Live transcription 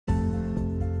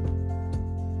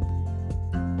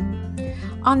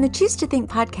On the Choose to Think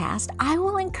podcast, I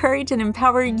will encourage and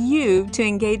empower you to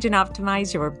engage and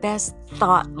optimize your best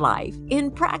thought life in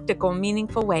practical,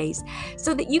 meaningful ways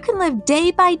so that you can live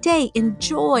day by day in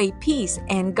joy, peace,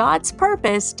 and God's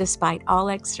purpose despite all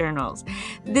externals.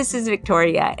 This is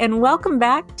Victoria, and welcome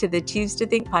back to the Choose to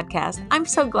Think podcast. I'm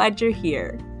so glad you're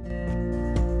here.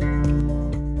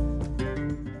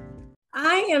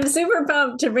 I am super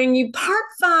pumped to bring you part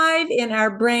 5 in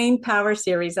our Brain Power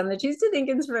series on the Choose to Think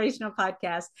Inspirational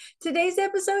podcast. Today's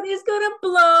episode is going to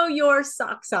blow your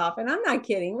socks off. And I'm not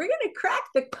kidding. We're going to crack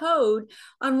the code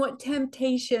on what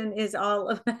temptation is all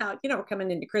about. You know, we're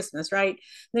coming into Christmas, right?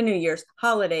 The New Year's,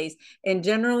 holidays. And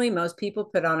generally, most people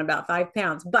put on about 5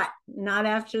 pounds, but not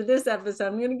after this episode.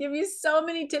 I'm going to give you so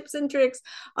many tips and tricks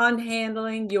on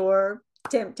handling your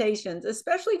temptations,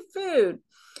 especially food.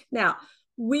 Now,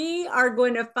 we are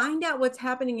going to find out what's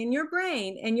happening in your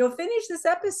brain, and you'll finish this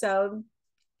episode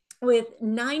with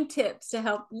 9 tips to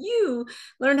help you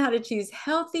learn how to choose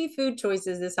healthy food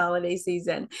choices this holiday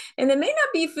season. And it may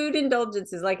not be food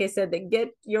indulgences, like I said, that get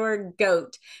your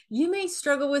goat. You may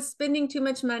struggle with spending too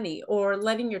much money or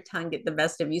letting your tongue get the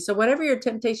best of you. So whatever your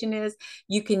temptation is,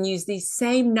 you can use these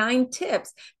same 9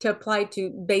 tips to apply to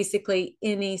basically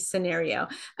any scenario.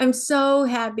 I'm so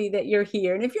happy that you're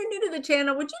here. And if you're new to the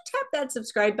channel, would you tap that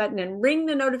subscribe button and ring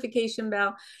the notification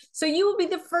bell so you will be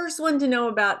the first one to know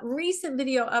about recent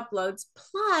video uploads.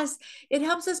 Plus, it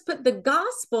helps us put the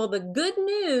gospel, the good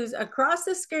news, across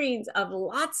the screens of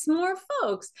lots more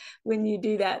folks when you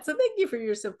do that. So thank you for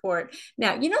your support.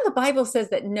 Now, you know, the Bible says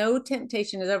that no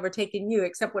temptation has overtaken you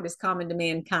except what is common to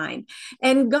mankind.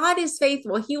 And God is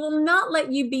faithful. He will not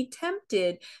let you be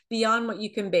tempted beyond what you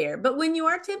can bear. But when you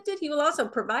are tempted, he will also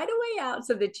provide a way out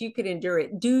so that you can endure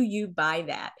it. Do you buy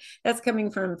that? That's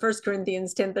coming from 1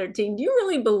 Corinthians 10:13. Do you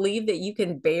really believe that you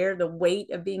can bear the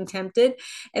weight of being tempted?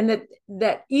 And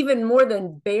that even more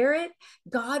than bear it,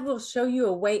 God will show you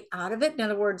a way out of it. In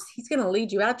other words, he's going to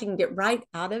lead you out. You can get right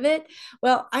out of it.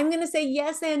 Well, I'm going to say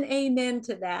yes and amen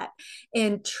to that.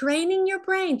 And training your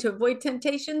brain to avoid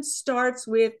temptation starts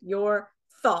with your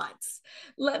thoughts.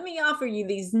 Let me offer you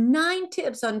these 9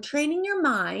 tips on training your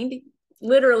mind,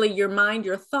 literally your mind,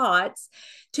 your thoughts,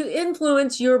 to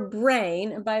influence your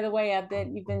brain. And by the way,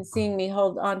 you've been seeing me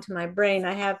hold on to my brain.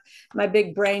 I have my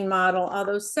big brain model,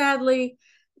 although sadly,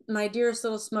 my dearest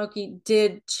little Smokey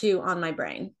did chew on my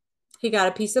brain. He got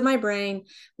a piece of my brain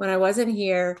when I wasn't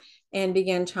here and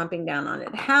began chomping down on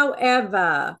it.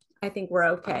 However, I think we're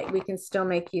okay. We can still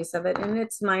make use of it. And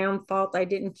it's my own fault. I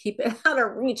didn't keep it out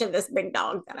of reach of this big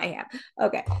dog that I have.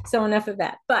 Okay, so enough of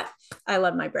that. But I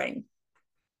love my brain.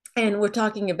 And we're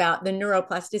talking about the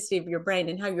neuroplasticity of your brain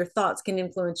and how your thoughts can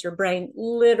influence your brain.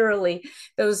 Literally,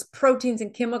 those proteins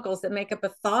and chemicals that make up a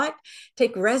thought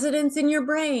take residence in your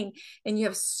brain, and you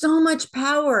have so much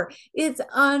power. It's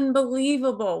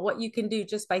unbelievable what you can do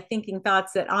just by thinking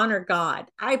thoughts that honor God.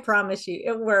 I promise you,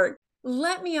 it works.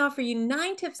 Let me offer you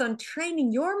 9 tips on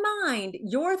training your mind,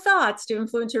 your thoughts to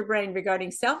influence your brain regarding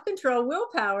self-control,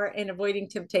 willpower, and avoiding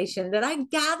temptation that I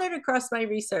gathered across my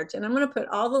research. And I'm going to put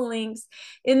all the links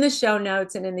in the show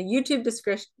notes and in the YouTube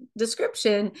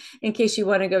description in case you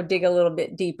want to go dig a little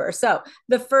bit deeper. So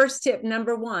the first tip,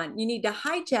 number 1, you need to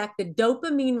hijack the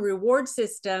dopamine reward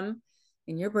system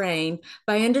in your brain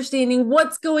by understanding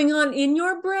what's going on in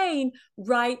your brain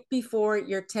right before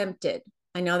you're tempted.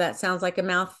 I know that sounds like a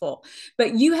mouthful,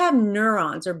 but you have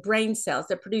neurons or brain cells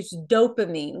that produce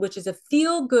dopamine, which is a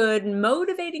feel-good,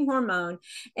 motivating hormone,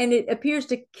 and it appears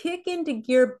to kick into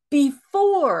gear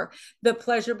before the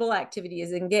pleasurable activity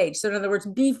is engaged. So in other words,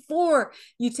 before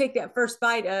you take that first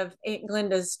bite of Aunt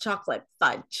Glenda's chocolate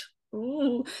fudge.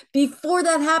 Ooh, before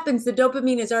that happens, the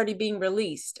dopamine is already being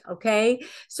released. Okay.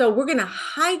 So we're going to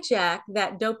hijack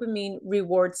that dopamine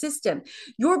reward system.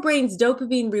 Your brain's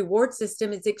dopamine reward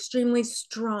system is extremely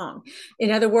strong.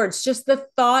 In other words, just the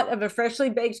thought of a freshly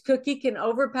baked cookie can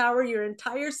overpower your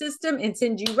entire system and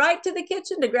send you right to the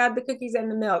kitchen to grab the cookies and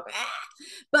the milk.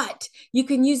 But you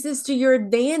can use this to your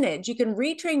advantage. You can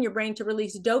retrain your brain to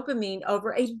release dopamine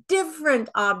over a different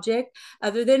object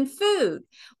other than food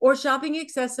or shopping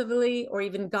excessively or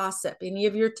even gossip, any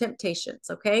of your temptations.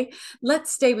 Okay.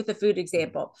 Let's stay with the food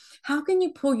example. How can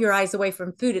you pull your eyes away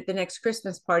from food at the next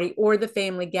Christmas party or the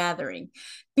family gathering?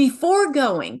 Before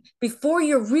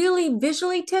you're really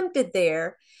visually tempted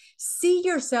there, see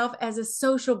yourself as a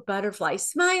social butterfly,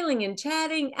 smiling and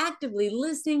chatting, actively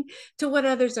listening to what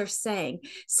others are saying.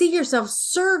 See yourself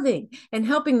serving and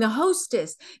helping the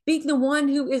hostess, being the one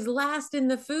who is last in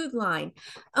the food line.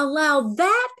 Allow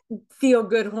that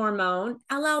feel-good hormone,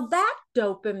 allow that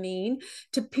dopamine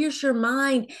to pierce your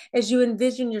mind as you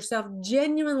envision yourself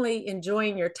genuinely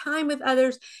enjoying your time with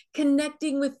others,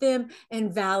 connecting with them,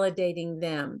 and validating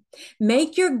them.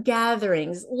 Make your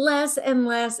gatherings less and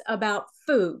less about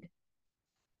food.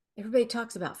 Everybody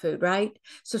talks about food, right?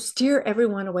 So steer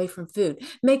everyone away from food.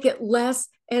 Make it less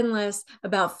and less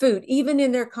about food, even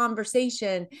in their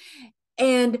conversation,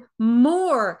 and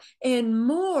more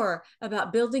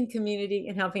about building community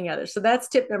and helping others. So that's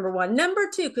tip number one. Number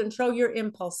two, control your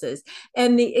impulses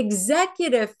and the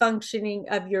executive functioning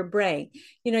of your brain.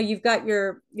 You know, you've got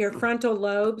your frontal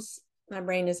lobes. My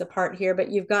brain is apart here,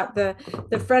 but you've got the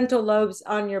frontal lobes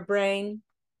on your brain,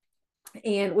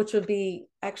 and which would be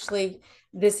actually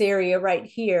this area right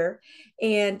here.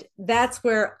 And that's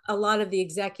where a lot of the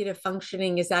executive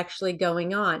functioning is actually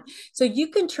going on. So you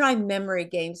can try memory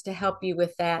games to help you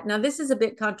with that. Now, this is a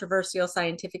bit controversial,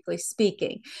 scientifically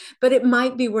speaking, but it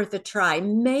might be worth a try.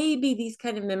 Maybe these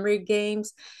kind of memory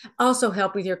games also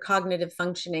help with your cognitive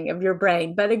functioning of your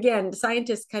brain. But again,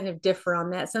 scientists kind of differ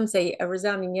on that. Some say a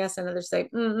resounding yes, and others say,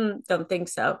 don't think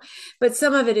so. But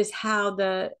some of it is how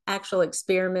the actual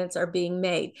experiments are being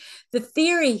made. The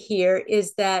theory here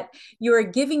is that you are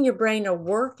giving your brain a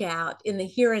workout in the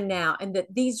here and now, and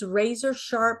that these razor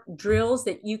sharp drills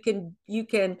that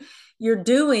you're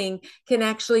doing can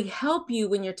actually help you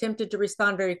when you're tempted to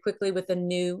respond very quickly with a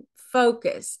new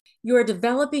focus. You are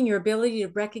developing your ability to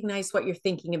recognize what you're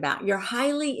thinking about. You're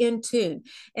highly in tune.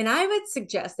 And I would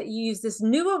suggest that you use this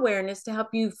new awareness to help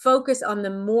you focus on the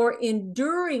more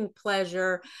enduring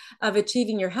pleasure of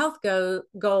achieving your health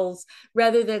goals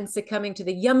rather than succumbing to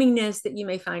the yumminess that you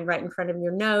may find right in front of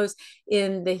your nose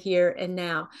in the here and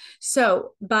now.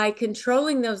 So by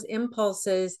controlling those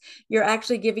impulses, you're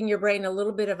actually giving your brain a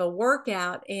little bit of a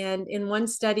workout. And in one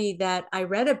study that I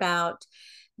read about,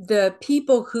 the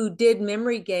people who did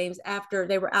memory games after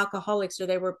they were alcoholics or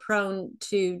they were prone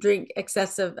to drink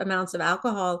excessive amounts of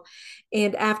alcohol,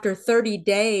 and after 30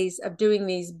 days of doing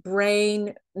these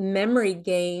brain memory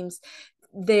games,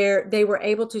 they were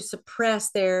able to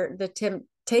suppress the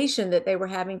temptation that they were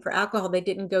having for alcohol. They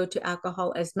didn't go to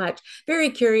alcohol as much. Very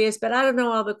curious, but I don't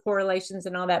know all the correlations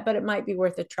and all that, but it might be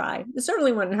worth a try. It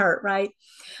certainly wouldn't hurt, right?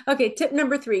 Okay, tip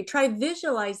number three, try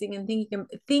visualizing and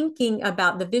thinking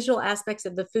about the visual aspects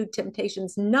of the food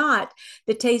temptations, not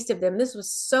the taste of them. This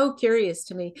was so curious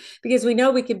to me because we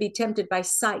know we can be tempted by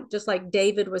sight, just like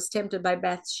David was tempted by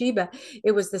Bathsheba.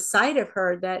 It was the sight of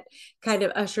her that kind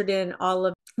of ushered in all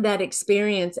of that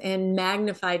experience and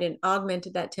magnified and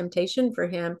augmented that temptation for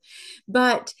him.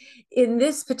 But in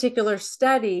this particular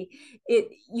study,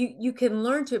 you can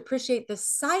learn to appreciate the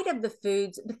sight of the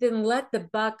foods, but then let the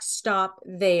buck stop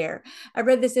there. I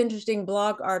read this interesting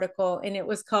blog article, and it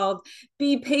was called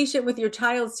 "Be Patient with Your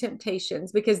Child's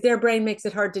Temptations," because their brain makes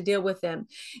it hard to deal with them.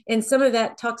 And some of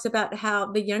that talks about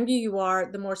how the younger you are,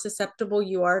 the more susceptible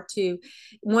you are to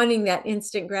wanting that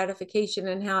instant gratification,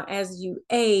 and how as you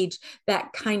age,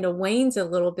 that kind of wanes a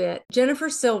little bit. Jennifer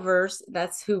Silvers,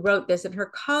 that's who wrote this, and her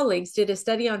colleagues did a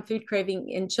study on food craving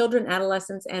in children,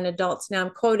 adolescents, and adults. Now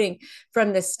I'm quoting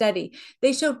from this study.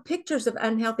 They showed pictures of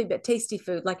unhealthy but tasty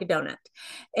food like a donut.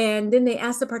 And then they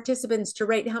asked the participants to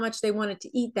rate how much they wanted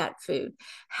to eat that food.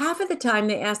 Half of the time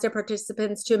they asked their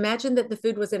participants to imagine that the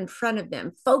food was in front of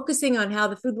them, focusing on how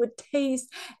the food would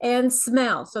taste and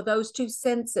smell. So those two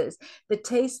senses, the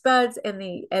taste buds and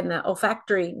the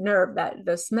olfactory nerve, that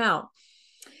the smell.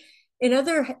 In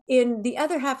the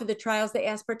other half of the trials, they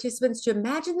asked participants to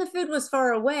imagine the food was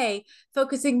far away,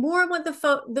 focusing more on what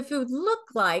the food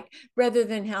looked like rather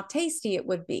than how tasty it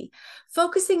would be.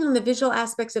 Focusing on the visual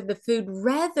aspects of the food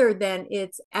rather than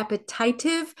its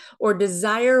appetitive or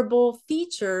desirable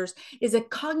features is a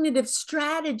cognitive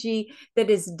strategy that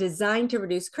is designed to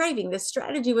reduce craving. This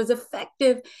strategy was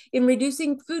effective in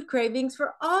reducing food cravings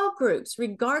for all groups,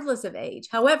 regardless of age.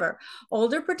 However,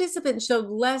 older participants showed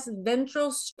less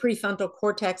ventral prefrontal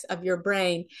cortex of your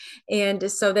brain.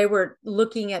 And so they were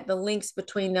looking at the links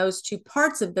between those two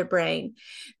parts of the brain.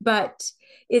 But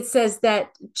it says that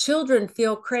children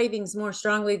feel cravings more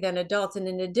strongly than adults. And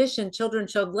in addition, children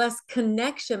showed less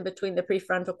connection between the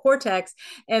prefrontal cortex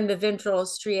and the ventral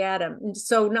striatum. And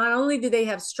so not only do they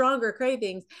have stronger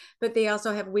cravings, but they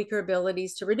also have weaker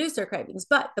abilities to reduce their cravings.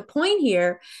 But the point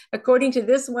here, according to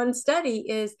this one study,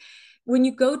 is when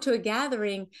you go to a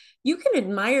gathering, you can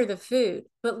admire the food,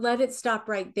 but let it stop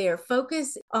right there.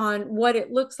 Focus on what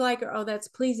it looks like, or, oh, that's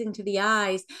pleasing to the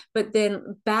eyes, but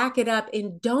then back it up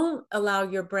and don't allow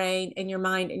your brain and your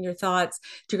mind and your thoughts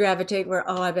to gravitate where,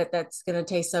 oh, I bet that's going to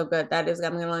taste so good. I'm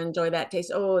going to enjoy that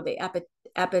taste. Oh, the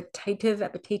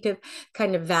appetitive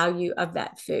kind of value of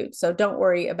that food. So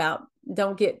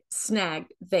don't get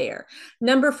snagged there.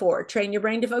 Number 4, train your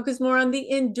brain to focus more on the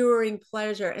enduring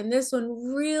pleasure. And this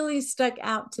one really stuck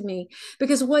out to me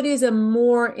because what is a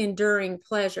more enduring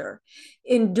pleasure?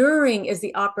 Enduring is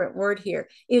the operant word here.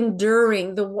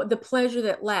 Enduring, the pleasure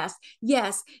that lasts.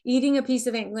 Yes, eating a piece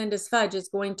of Aunt Linda's fudge is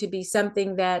going to be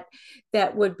something that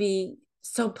would be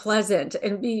so pleasant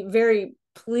and be very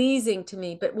pleasing to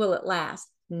me, but will it last?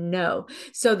 No.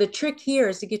 So the trick here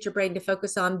is to get your brain to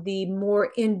focus on the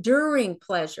more enduring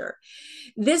pleasure.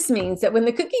 This means that when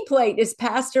the cookie plate is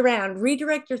passed around,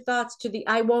 redirect your thoughts to the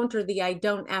I won't or the I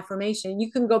don't affirmation.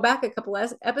 You can go back a couple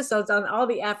of episodes on all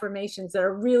the affirmations that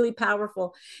are really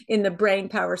powerful in the Brain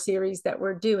Power series that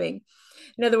we're doing.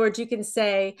 In other words, you can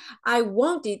say, I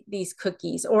won't eat these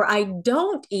cookies, or I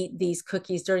don't eat these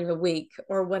cookies during the week,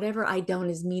 or whatever I don't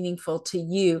is meaningful to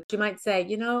you. You might say,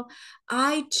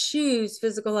 I choose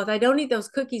physical health. I don't eat those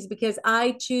cookies because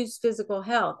I choose physical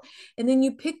health. And then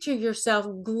you picture yourself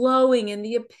glowing in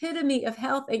the epitome of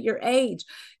health at your age.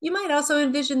 You might also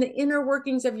envision the inner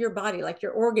workings of your body, like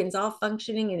your organs all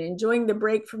functioning and enjoying the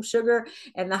break from sugar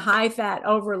and the high fat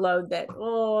overload that,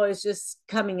 is just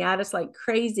coming at us like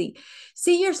crazy.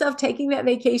 See yourself taking that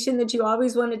vacation that you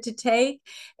always wanted to take,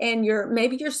 and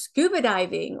maybe you're scuba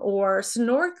diving or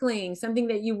snorkeling, something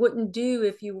that you wouldn't do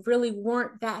if you really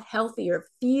weren't that healthy or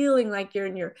feeling like you're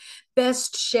in your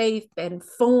best shape and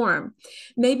form.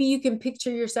 Maybe you can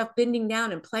picture yourself bending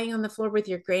down and playing on the floor with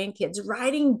your grandkids,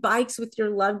 riding bikes with your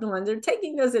loved ones, or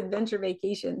taking those adventure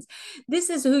vacations. This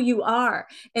is who you are.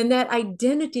 And that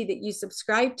identity that you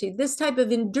subscribe to, this type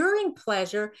of enduring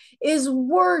pleasure, is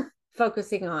worth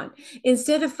focusing on.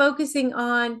 Instead of focusing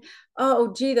on,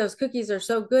 oh, gee, those cookies are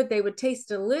so good, they would taste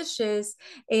delicious,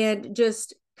 and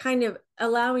just kind of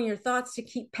allowing your thoughts to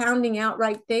keep pounding out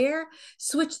right there,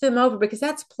 switch them over, because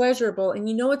that's pleasurable and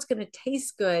it's going to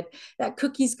taste good. That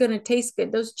cookie's going to taste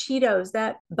good. Those Cheetos,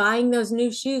 that buying those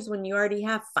new shoes when you already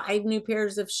have 5 new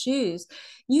pairs of shoes,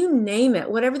 you name it,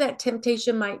 whatever that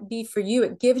temptation might be for you,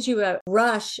 it gives you a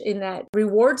rush in that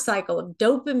reward cycle of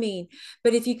dopamine.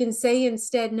 But if you can say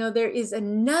instead, no, there is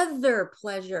another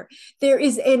pleasure, there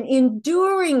is an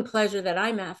enduring pleasure that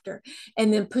I'm after,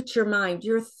 and then put your mind,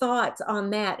 your thoughts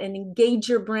on that, and engage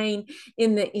your brain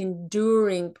in the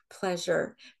enduring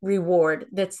pleasure reward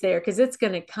that's there, because it's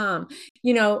going to come.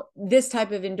 This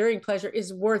type of enduring pleasure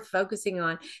is worth focusing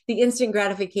on. The instant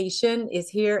gratification is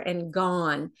here and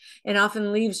gone, and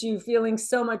often leaves you feeling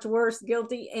so much worse,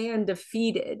 guilty, and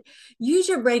defeated. Use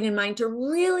your brain and mind to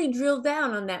really drill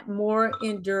down on that more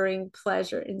enduring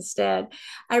pleasure instead.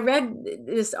 I read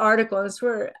this article, and it's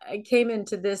where I came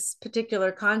into this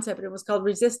particular concept, and it was called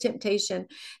Resist Temptation.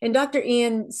 And Dr.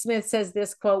 Ian Smith says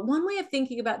this quote, one way of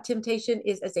thinking about temptation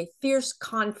is as a fierce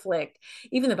conflict.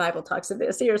 Even the Bible talks of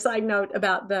this. Here, side note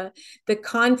about the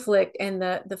conflict and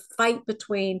the fight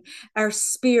between our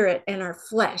spirit and our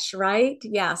flesh, right?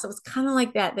 Yeah, so it's kind of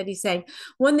like that he's saying.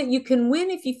 One that you can win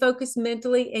if you focus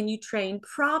mentally and you train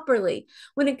properly.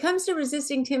 When it comes to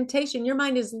resisting temptation, your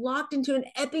mind is locked into an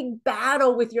epic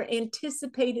battle with your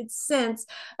anticipated sense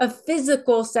of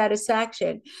physical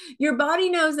satisfaction. Your body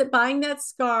knows that buying that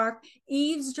scarf,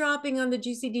 eavesdropping on the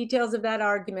juicy details of that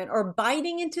argument, or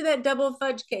biting into that double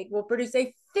fudge cake will produce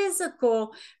a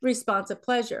physical response of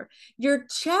pleasure. Your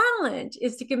challenge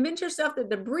is to convince yourself that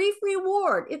the brief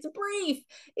reward, it's brief,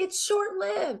 it's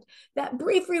short-lived, that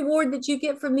brief reward that you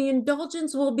get from the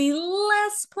indulgence will be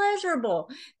less pleasurable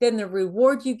than the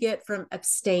reward you get from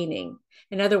abstaining.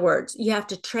 In other words, you have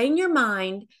to train your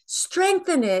mind,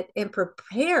 strengthen it, and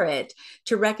prepare it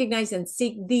to recognize and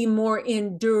seek the more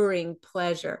enduring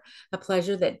pleasure, a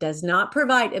pleasure that does not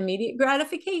provide immediate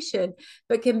gratification,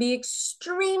 but can be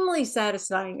extremely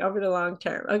satisfying over the long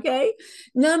term. Okay.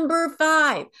 Number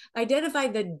 5, identify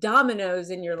the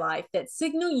dominoes in your life that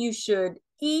signal you should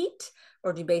eat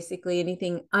or do basically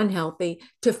anything unhealthy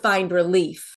to find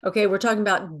relief. Okay, we're talking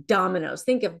about dominoes.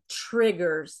 Think of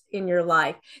triggers in your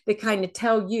life that kind of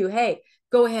tell you, hey,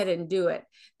 go ahead and do it,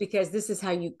 because this is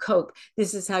how you cope.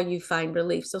 This is how you find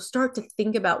relief. So start to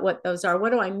think about what those are.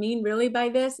 What do I mean really by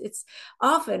this? It's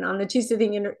often on the Choose to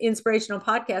Think Inspirational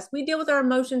podcast, we deal with our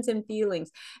emotions and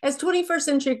feelings. As 21st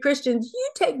century Christians,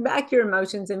 you take back your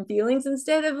emotions and feelings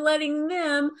instead of letting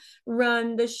them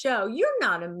run the show. You're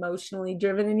not emotionally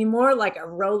driven anymore like a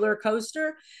roller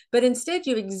coaster, but instead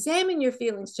you examine your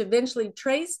feelings to eventually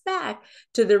trace back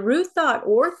to the root thought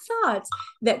or thoughts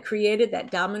that created that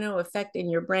domino effect in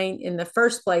your brain in the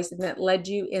first place, and that led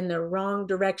you in the wrong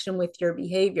direction with your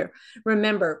behavior.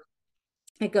 Remember,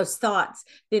 It goes thoughts,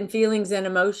 then feelings and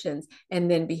emotions, and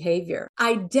then behavior.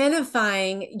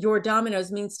 Identifying your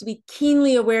dominoes means to be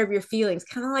keenly aware of your feelings,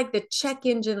 kind of like the check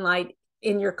engine light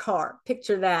in your car.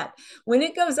 Picture that. When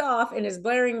it goes off and is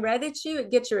blaring red at you, it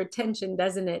gets your attention,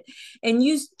 doesn't it? And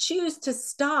you choose to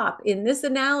stop. In this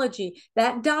analogy,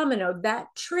 that domino, that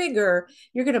trigger,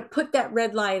 you're going to put that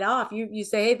red light off. You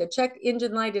say, hey, the check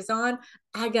engine light is on.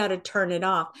 I got to turn it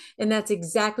off. And that's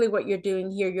exactly what you're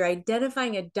doing here. You're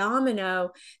identifying a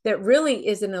domino that really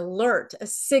is an alert, a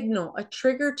signal, a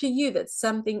trigger to you that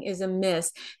something is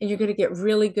amiss. And you're going to get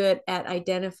really good at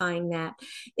identifying that.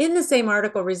 In the same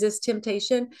article, Resist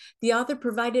Temptation, the author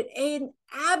provided an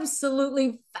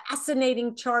absolutely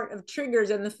fascinating chart of triggers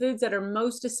and the foods that are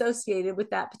most associated with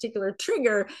that particular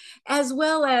trigger, as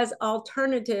well as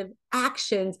alternative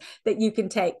actions that you can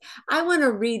take. I want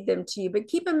to read them to you, but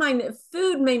keep in mind that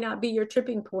food may not be your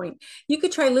tripping point. You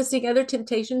could try listing other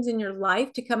temptations in your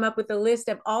life to come up with a list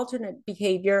of alternate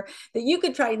behavior that you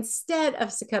could try instead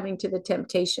of succumbing to the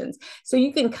temptations. So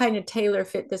you can kind of tailor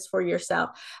fit this for yourself.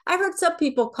 I've heard some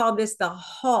people call this the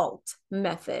HALT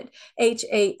method,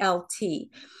 HALT.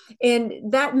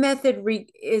 And that method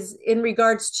is in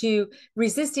regards to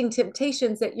resisting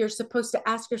temptations that you're supposed to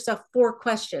ask yourself 4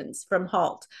 questions from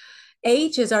HALT.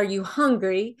 H is, are you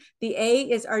hungry? The A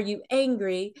is, are you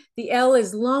angry? The L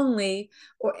is lonely,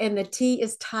 and the T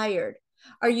is tired.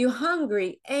 Are you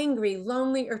hungry, angry,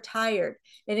 lonely, or tired?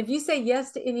 And if you say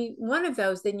yes to any one of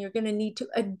those, then you're going to need to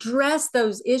address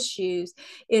those issues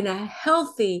in a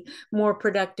healthy, more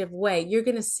productive way. You're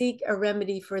going to seek a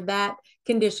remedy for that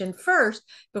condition first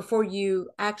before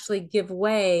you actually give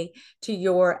way to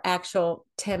your actual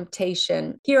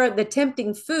temptation. Here are the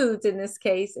tempting foods in this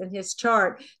case in his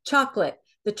chart: chocolate.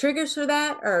 The triggers for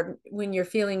that are when you're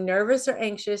feeling nervous or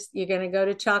anxious, you're going to go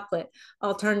to chocolate.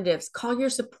 Alternatives: call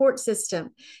your support system,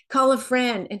 call a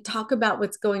friend, and talk about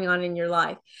what's going on in your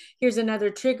life. Here's another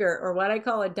trigger, or what I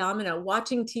call a domino: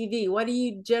 watching TV. What do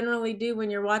you generally do when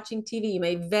you're watching TV? You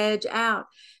may veg out.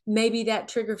 Maybe that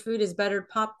trigger food is buttered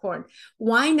popcorn.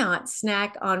 Why not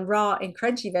snack on raw and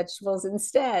crunchy vegetables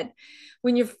instead?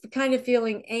 When you're kind of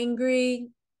feeling angry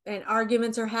and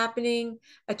arguments are happening,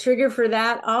 a trigger for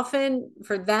that, often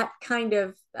for that kind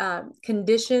of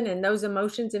condition and those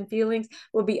emotions and feelings,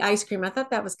 will be ice cream. I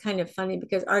thought that was kind of funny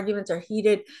because arguments are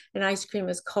heated and ice cream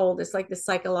is cold. It's like the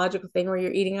psychological thing where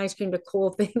you're eating ice cream to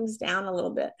cool things down a little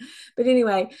bit. But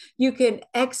anyway, you can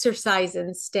exercise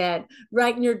instead,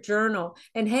 write in your journal.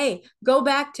 And hey, go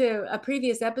back to a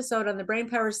previous episode on the Brain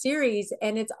Power series,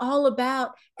 and it's all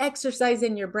about exercise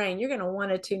in your brain. You're going to want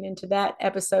to tune into that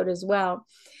episode as well.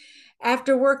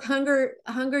 After work, hunger,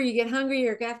 you get hungry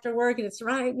or after work, and it's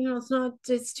right,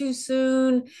 it's too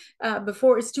soon,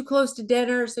 before it's too close to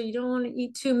dinner, so you don't want to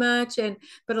eat too much.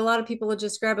 But a lot of people will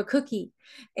just grab a cookie,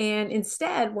 and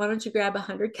instead, why don't you grab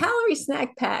 100-calorie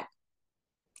snack pack?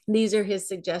 These are his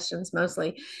suggestions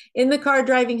mostly. In the car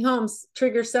driving home,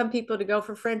 trigger some people to go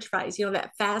for French fries.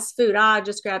 That fast food,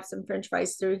 just grab some French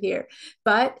fries through here.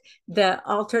 But the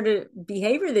alternative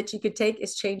behavior that you could take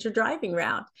is change your driving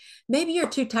route. Maybe you're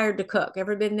too tired to cook.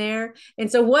 Ever been there?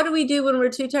 And so what do we do when we're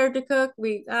too tired to cook?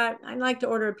 I'd like to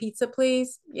order a pizza,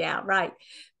 please. Yeah, right.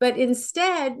 But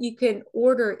instead, you can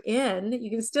order in.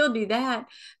 You can still do that,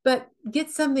 but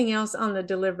get something else on the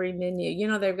delivery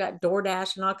menu. They've got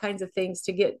DoorDash and all kinds of things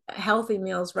to get healthy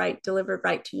meals delivered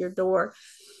right to your door.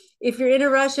 If you're in a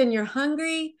rush and you're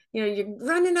hungry, you're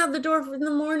running out the door in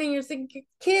the morning, you're thinking,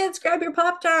 kids, grab your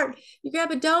Pop-Tart, you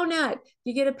grab a donut,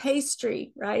 you get a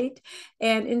pastry, right?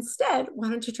 And instead, why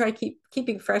don't you try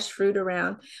keeping fresh fruit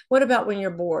around? What about when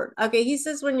you're bored? Okay, he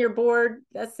says when you're bored,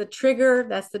 that's the trigger,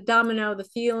 that's the domino, the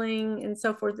feeling, and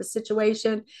so forth, the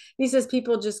situation. He says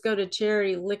people just go to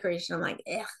cherry licorice. And I'm like,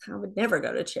 I would never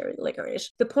go to cherry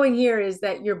licorice. The point here is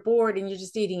that you're bored and you're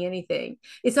just eating anything.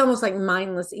 It's almost like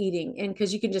mindless eating. And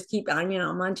because you can just keep on,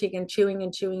 munching and chewing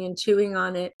and chewing and chewing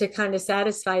on it to kind of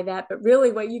satisfy that. But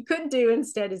really what you could do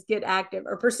instead is get active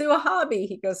or pursue a hobby,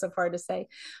 he goes so far to say.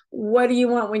 What do you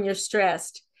want when you're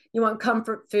stressed? You want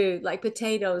comfort food like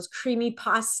potatoes, creamy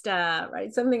pasta,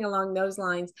 right? Something along those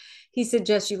lines. He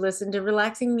suggests you listen to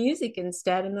relaxing music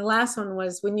instead. And the last one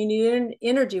was when you need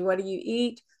energy, what do you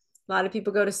eat? A lot of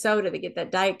people go to soda. They get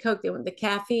that Diet Coke. They want the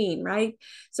caffeine, right?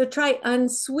 So try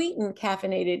unsweetened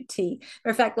caffeinated tea.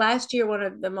 Matter of fact, last year, one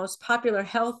of the most popular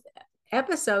health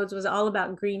episodes was all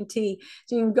about green tea.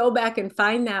 So you can go back and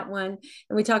find that one.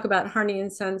 And we talk about Harney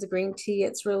and Sons green tea.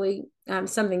 It's really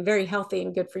something very healthy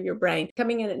and good for your brain.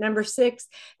 Coming in at number 6,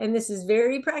 and this is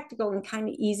very practical and kind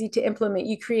of easy to implement.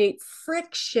 You create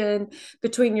friction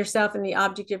between yourself and the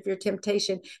object of your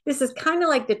temptation. This is kind of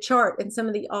like the chart and some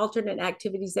of the alternate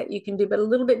activities that you can do, but a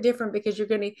little bit different because you're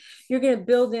going to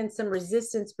build in some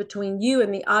resistance between you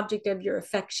and the object of your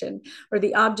affection, or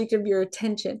the object of your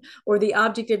attention, or the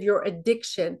object of your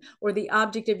addiction, or the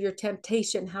object of your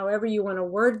temptation, however you want to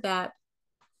word that.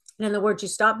 In other words, you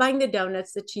stop buying the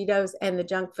donuts, the Cheetos, and the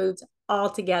junk foods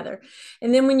altogether.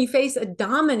 And then when you face a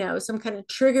domino, some kind of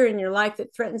trigger in your life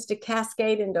that threatens to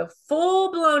cascade into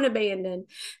full-blown abandon,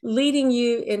 leading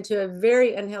you into a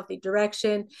very unhealthy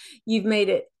direction, you make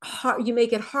it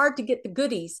hard to get the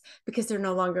goodies because they're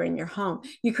no longer in your home.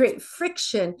 You create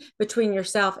friction between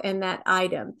yourself and that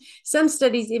item. Some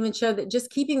studies even show that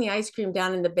just keeping the ice cream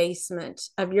down in the basement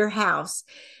of your house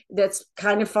that's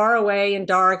kind of far away and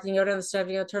dark, you go down the stove,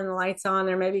 you go turn the lights on,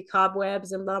 there may be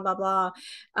cobwebs and blah, blah, blah.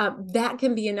 That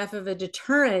can be enough of a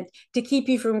deterrent to keep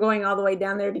you from going all the way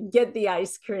down there to get the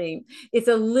ice cream. It's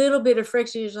a little bit of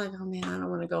friction. You're like, oh man, I don't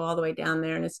want to go all the way down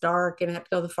there, and it's dark, and I have to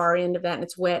go to the far end of that, and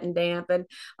it's wet and damp and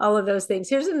all of those things.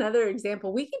 Here's another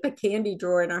example. We keep a candy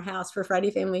drawer in our house for Friday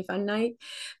Family Fun Night,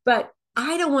 but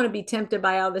I don't want to be tempted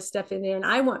by all this stuff in there. And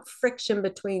I want friction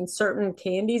between certain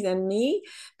candies and me,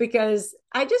 because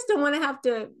I just don't want to have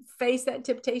to face that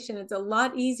temptation. It's a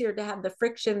lot easier to have the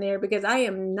friction there, because I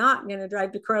am not going to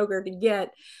drive to Kroger to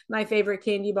get my favorite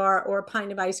candy bar or a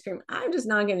pint of ice cream. I'm just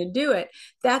not going to do it.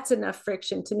 That's enough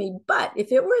friction to me. But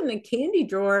if it were in the candy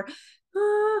drawer,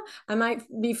 I might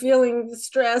be feeling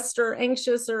stressed or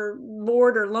anxious or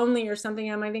bored or lonely or something.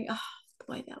 I might think, oh,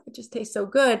 boy, that would just taste so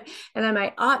good. And I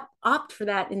might opt for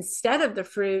that instead of the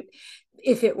fruit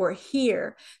if it were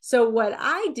here. So what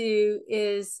I do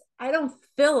is I don't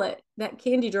fill that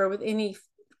candy drawer with any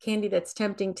candy that's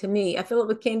tempting to me. I fill it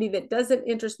with candy that doesn't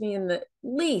interest me in the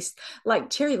least,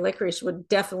 like cherry licorice would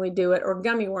definitely do it, or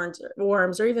gummy worms,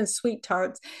 or even sweet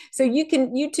tarts. So you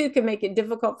too can make it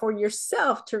difficult for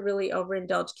yourself to really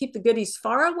overindulge. Keep the goodies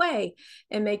far away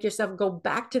and make yourself go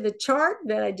back to the chart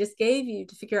that I just gave you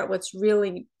to figure out what's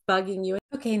really bugging you.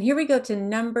 Okay, and here we go to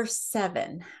number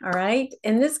 7. All right.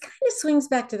 And this kind of swings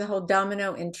back to the whole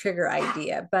domino and trigger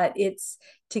idea, but it's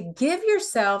to give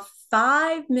yourself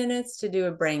 5 minutes to do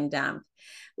a brain dump.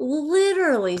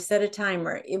 Literally set a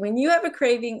timer. When you have a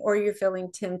craving or you're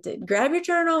feeling tempted, grab your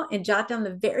journal and jot down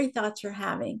the very thoughts you're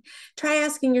having. Try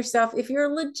asking yourself if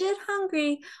you're legit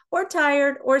hungry or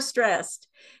tired or stressed.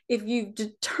 If you've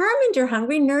determined you're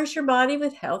hungry, nourish your body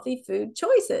with healthy food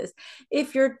choices.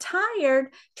 If you're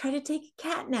tired, try to take a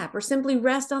cat nap or simply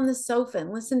rest on the sofa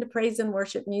and listen to praise and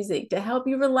worship music to help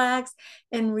you relax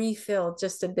and refill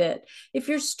just a bit. If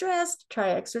you're stressed,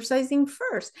 try exercising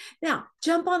first. Now,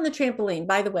 jump on the trampoline.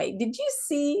 By the way, did you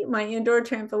see my indoor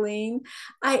trampoline?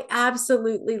 I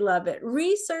absolutely love it.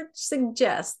 Research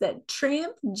suggests that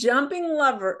tramp jumping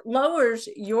lowers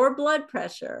your blood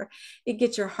pressure. It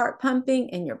gets your heart pumping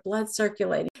and your blood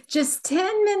circulating. Just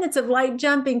 10 minutes of light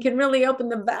jumping can really open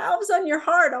the valves on your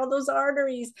heart, all those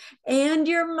arteries, and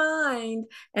your mind,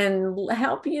 and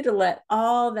help you to let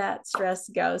all that stress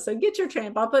go. So get your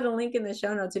tramp. I'll put a link in the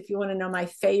show notes if you want to know my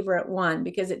favorite one,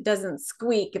 because it doesn't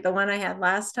squeak. The one I had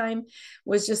last time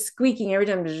was just squeaking every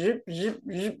time. Zip, zip,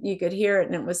 zip. You could hear it,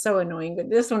 and it was so annoying. But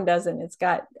this one doesn't. It's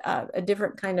got a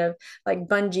different kind of like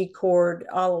bungee cord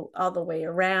all the way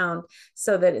around,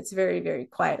 so that it's very, very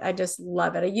quiet. I just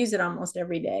love it. I use it almost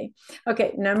every day.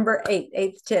 Okay, number 8,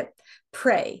 eighth tip.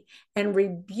 Pray and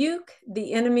rebuke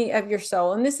the enemy of your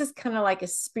soul. And this is kind of like a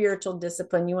spiritual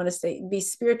discipline. You want to be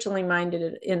spiritually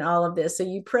minded in all of this. So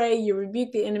you pray, you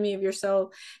rebuke the enemy of your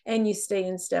soul, and you stay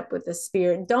in step with the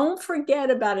Spirit. Don't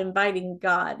forget about inviting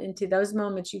God into those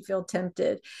moments you feel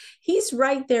tempted. He's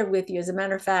right there with you. As a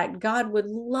matter of fact, God would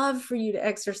love for you to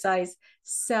exercise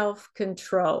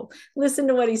self-control. Listen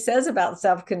to what he says about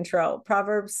self-control.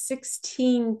 Proverbs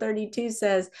 16:32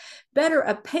 says, better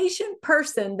a patient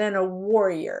person than a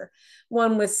warrior,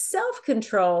 one with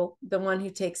self-control, the one who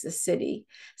takes a city.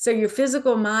 So your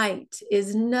physical might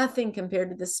is nothing compared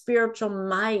to the spiritual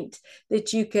might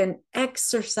that you can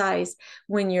exercise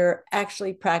when you're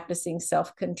actually practicing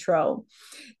self-control.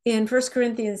 In 1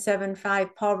 Corinthians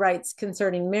 7:5, Paul writes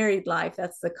concerning married life,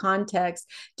 that's the context,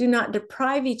 do not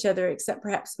deprive each other except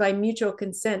perhaps by mutual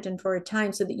consent and for a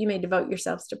time, so that you may devote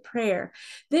yourselves to prayer.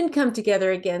 Then come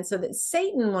together again, so that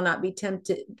Satan will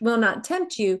not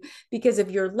tempt you because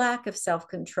of your lack of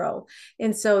self-control.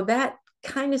 And so that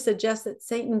kind of suggests that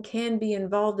Satan can be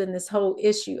involved in this whole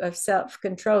issue of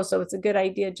self-control. So it's a good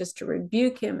idea just to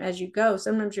rebuke him as you go.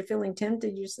 Sometimes you're feeling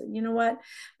tempted. You say, you know what?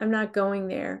 I'm not going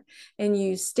there. And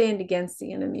you stand against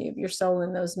the enemy of your soul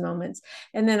in those moments.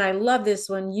 And then I love this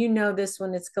one. You know this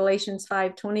one. It's Galatians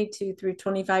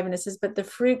 5:22-25. And it says, but the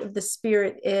fruit of the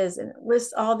Spirit is, and it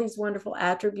lists all these wonderful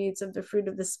attributes of the fruit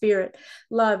of the Spirit: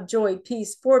 love, joy,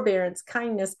 peace, forbearance,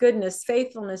 kindness, goodness,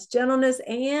 faithfulness, gentleness,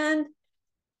 and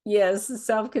yes,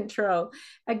 self-control.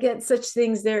 Against such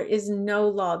things there is no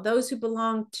law. Those who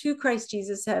belong to Christ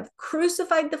Jesus have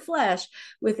crucified the flesh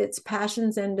with its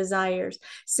passions and desires.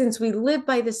 Since we live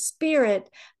by the Spirit,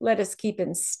 let us keep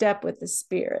in step with the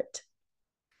Spirit.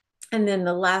 And then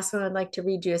the last one I'd like to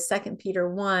read you is 2 Peter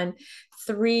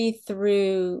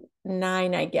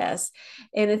 1:3-9, I guess.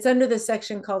 And it's under the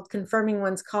section called Confirming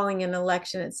One's Calling and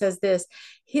Election. It says this: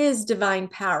 His divine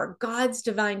power, God's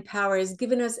divine power, has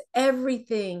given us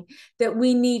everything that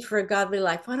we need for a godly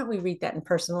life. Why don't we read that and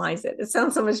personalize it? It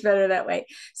sounds so much better that way.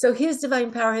 So his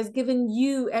divine power has given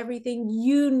you everything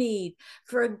you need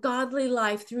for a godly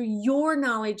life through your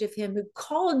knowledge of him who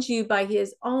called you by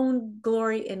his own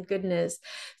glory and goodness.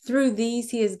 Through these,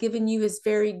 he has given you his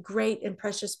very great and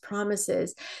precious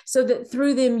promises, so that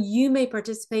through them you may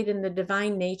participate in the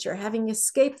divine nature, having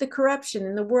escaped the corruption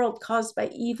in the world caused by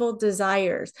evil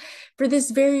desires. For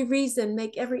this very reason,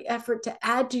 make every effort to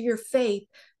add to your faith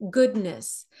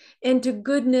goodness, and to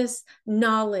goodness,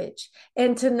 knowledge,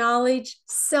 and to knowledge,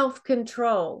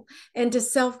 self-control, and to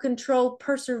self-control,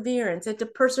 perseverance, and to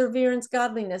perseverance,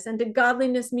 godliness, and to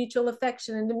godliness, mutual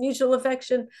affection, and to mutual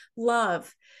affection,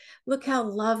 love. Look how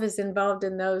love is involved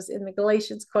in those in the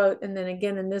Galatians quote, and then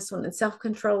again in this one. And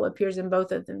self-control appears in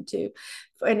both of them too.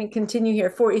 And continue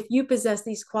here. For if you possess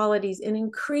these qualities in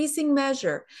increasing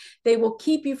measure, they will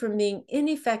keep you from being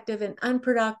ineffective and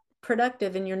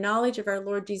unproductive in your knowledge of our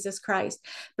Lord Jesus Christ.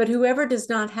 But whoever does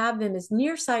not have them is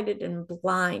nearsighted and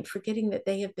blind, forgetting that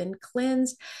they have been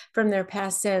cleansed from their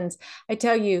past sins. I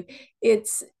tell you,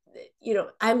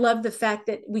 I love the fact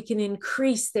that we can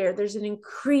increase there. There's an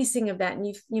increasing of that.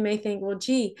 And you may think, well,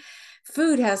 gee,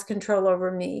 food has control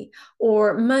over me,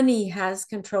 or money has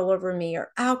control over me,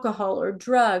 or alcohol, or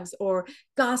drugs, or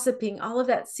gossiping. All of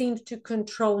that seems to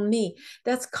control me.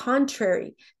 That's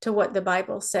contrary to what the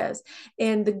Bible says.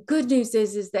 And the good news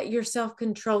is that your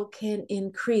self-control can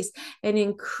increase, and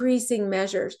increasing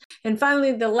measures. And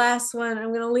finally, the last one, I'm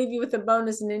going to leave you with a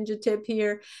bonus ninja tip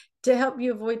here to help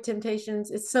you avoid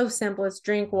temptations. It's so simple. It's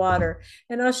drink water.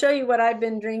 And I'll show you what I've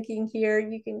been drinking here.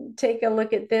 You can take a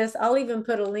look at this. I'll even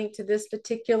put a link to this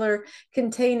particular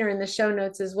container in the show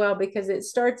notes as well, because it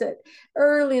starts at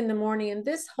early in the morning. And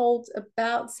this holds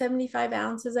about 75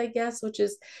 ounces, I guess, which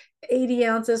is 80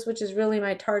 ounces, which is really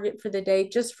my target for the day,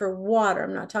 just for water.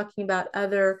 I'm not talking about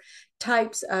other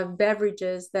types of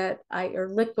beverages or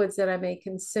liquids that I may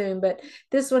consume, but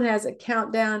this one has a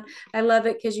countdown. I love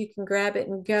it because you can grab it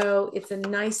and go. It's a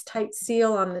nice tight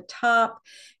seal on the top,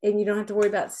 and you don't have to worry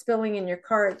about spilling in your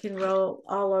car. It can roll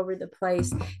all over the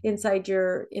place inside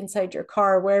your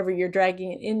car, wherever you're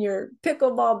dragging it, in your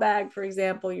pickleball bag, for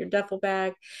example, your duffel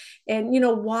bag. And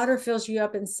water fills you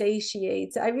up and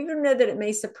satiates. I've even read that it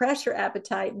may suppress your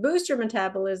appetite, boost your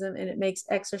metabolism, and it makes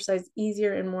exercise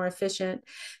easier and more efficient.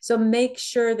 So make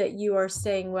sure that you are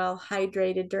staying well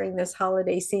hydrated during this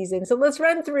holiday season. So let's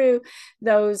run through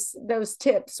those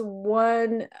tips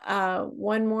one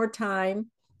more time,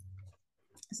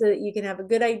 so that you can have a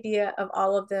good idea of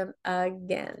all of them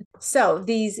again. So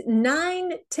these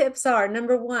 9 tips are: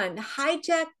 number 1,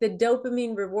 hijack the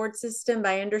dopamine reward system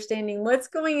by understanding what's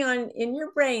going on in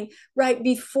your brain right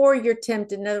before you're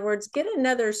tempted. In other words, get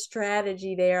another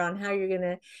strategy there on how you're going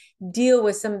to deal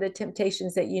with some of the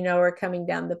temptations that are coming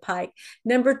down the pike.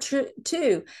 Number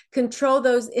 2, control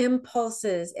those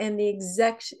impulses and the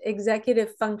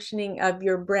executive functioning of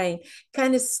your brain.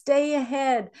 Kind of stay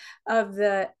ahead of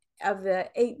the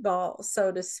 8 ball,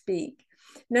 so to speak.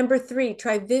 Number 3,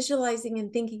 try visualizing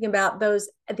and thinking about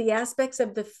the aspects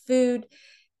of the food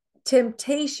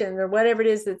temptation, or whatever it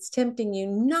is that's tempting you,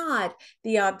 not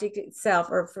the object itself.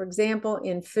 Or, for example,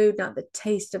 in food, not the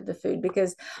taste of the food,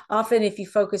 because often if you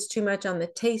focus too much on the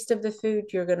taste of the food,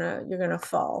 you're gonna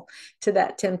fall to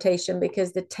that temptation,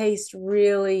 because the taste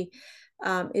really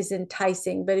is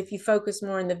enticing. But if you focus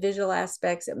more on the visual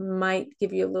aspects, it might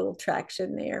give you a little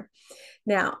traction there.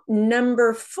 Now,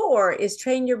 number 4 is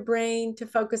train your brain to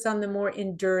focus on the more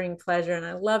enduring pleasure. And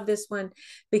I love this one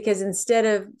because instead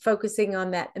of focusing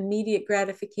on that immediate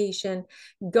gratification,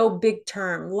 go big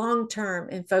term, long term,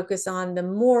 and focus on the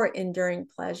more enduring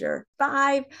pleasure.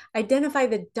 5, identify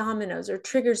the dominoes or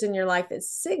triggers in your life that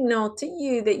signal to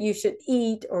you that you should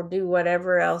eat or do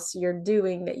whatever else you're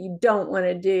doing that you don't want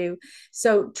to do.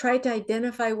 So try to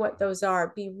identify what those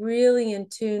are. Be really in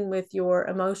tune with your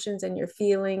emotions and your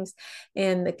feelings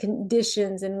and the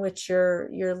conditions in which you're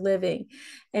living.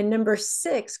 And number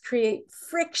 6, create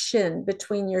friction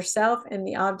between yourself and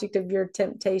the object of your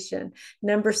temptation.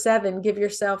 Number 7, give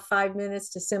yourself 5 minutes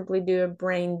to simply do a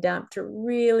brain dump, to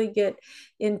really get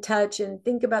in touch and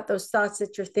think about those thoughts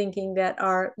that you're thinking that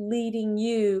are leading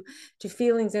you to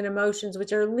feelings and emotions,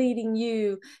 which are leading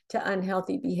you to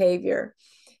unhealthy behavior.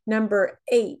 Number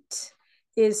 8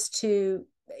 is to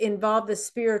involve the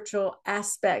spiritual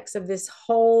aspects of this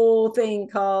whole thing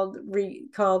called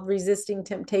resisting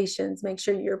temptations. Make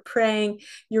sure you're praying,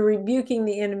 you're rebuking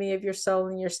the enemy of your soul,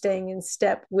 and you're staying in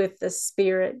step with the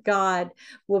Spirit. God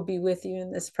will be with you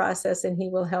in this process, and he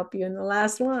will help you. And the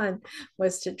last one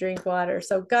was to drink water.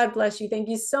 So God bless you. Thank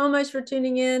you so much for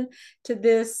tuning in to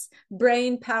this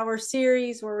Brain Power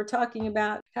series where we're talking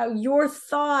about how your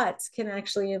thoughts can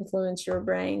actually influence your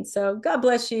brain. So God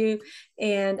bless you,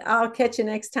 and I'll catch you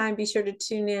next time. Be sure to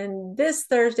tune in this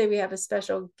Thursday. We have a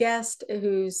special guest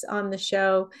who's on the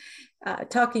show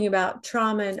talking about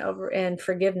trauma and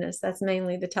forgiveness. That's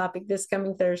mainly the topic this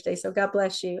coming Thursday. So God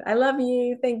bless you. I love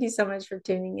you. Thank you so much for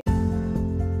tuning in.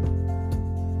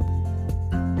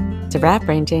 It's a wrap,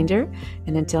 Brain Changer.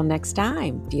 And until next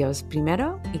time, Dios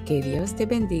primero y que Dios te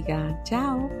bendiga.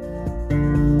 Ciao.